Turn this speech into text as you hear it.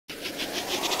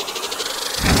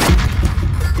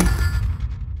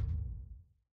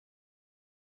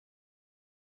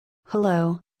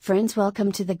Hello, friends,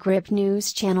 welcome to the Grip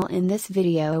News channel. In this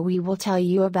video we will tell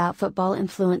you about football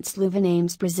influence Luva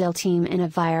names Brazil team in a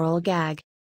viral gag.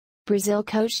 Brazil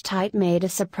coach Tite made a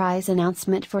surprise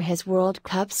announcement for his World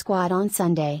Cup squad on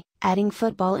Sunday, adding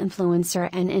football influencer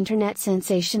and internet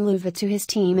sensation Luva to his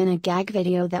team in a gag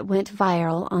video that went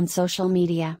viral on social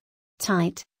media.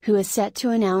 Tite, who is set to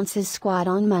announce his squad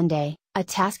on Monday, a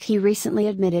task he recently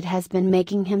admitted has been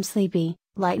making him sleepy,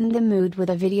 lightened the mood with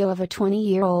a video of a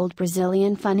 20-year-old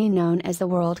Brazilian funny known as the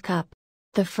World Cup.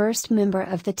 The first member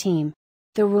of the team.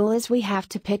 The rule is we have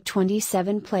to pick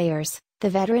 27 players, the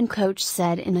veteran coach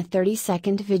said in a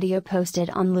 30-second video posted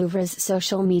on Luva's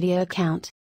social media account.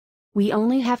 We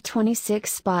only have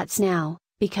 26 spots now,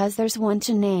 because there's one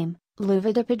to name,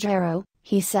 Luva de Pedreiro,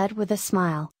 he said with a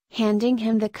smile, handing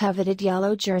him the coveted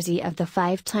yellow jersey of the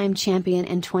five-time champion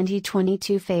and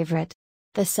 2022 favorite.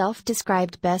 The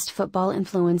self-described best football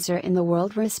influencer in the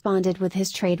world responded with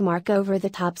his trademark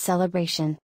over-the-top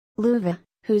celebration. Luva,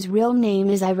 whose real name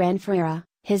is Iran Ferreira,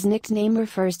 his nickname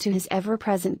refers to his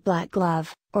ever-present black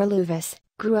glove, or luvas,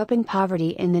 grew up in poverty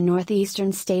in the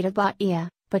northeastern state of Bahia,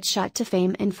 but shot to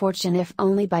fame and fortune if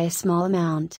only by a small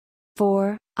amount.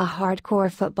 4. A hardcore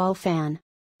football fan.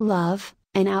 Love,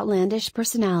 an outlandish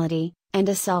personality, and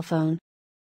a cell phone.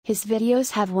 His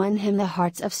videos have won him the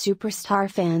hearts of superstar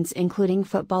fans including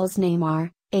football's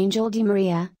Neymar, Angel Di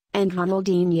Maria, and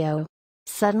Ronaldinho.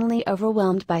 Suddenly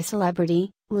overwhelmed by celebrity,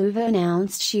 Luva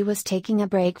announced she was taking a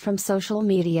break from social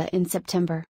media in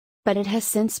September. But it has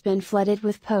since been flooded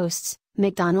with posts,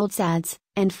 McDonald's ads,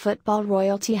 and football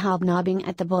royalty hobnobbing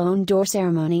at the Ballon d'Or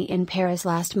ceremony in Paris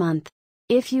last month.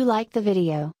 If you liked the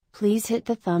video, please hit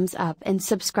the thumbs up and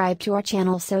subscribe to our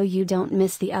channel so you don't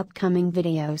miss the upcoming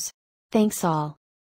videos. Thanks all.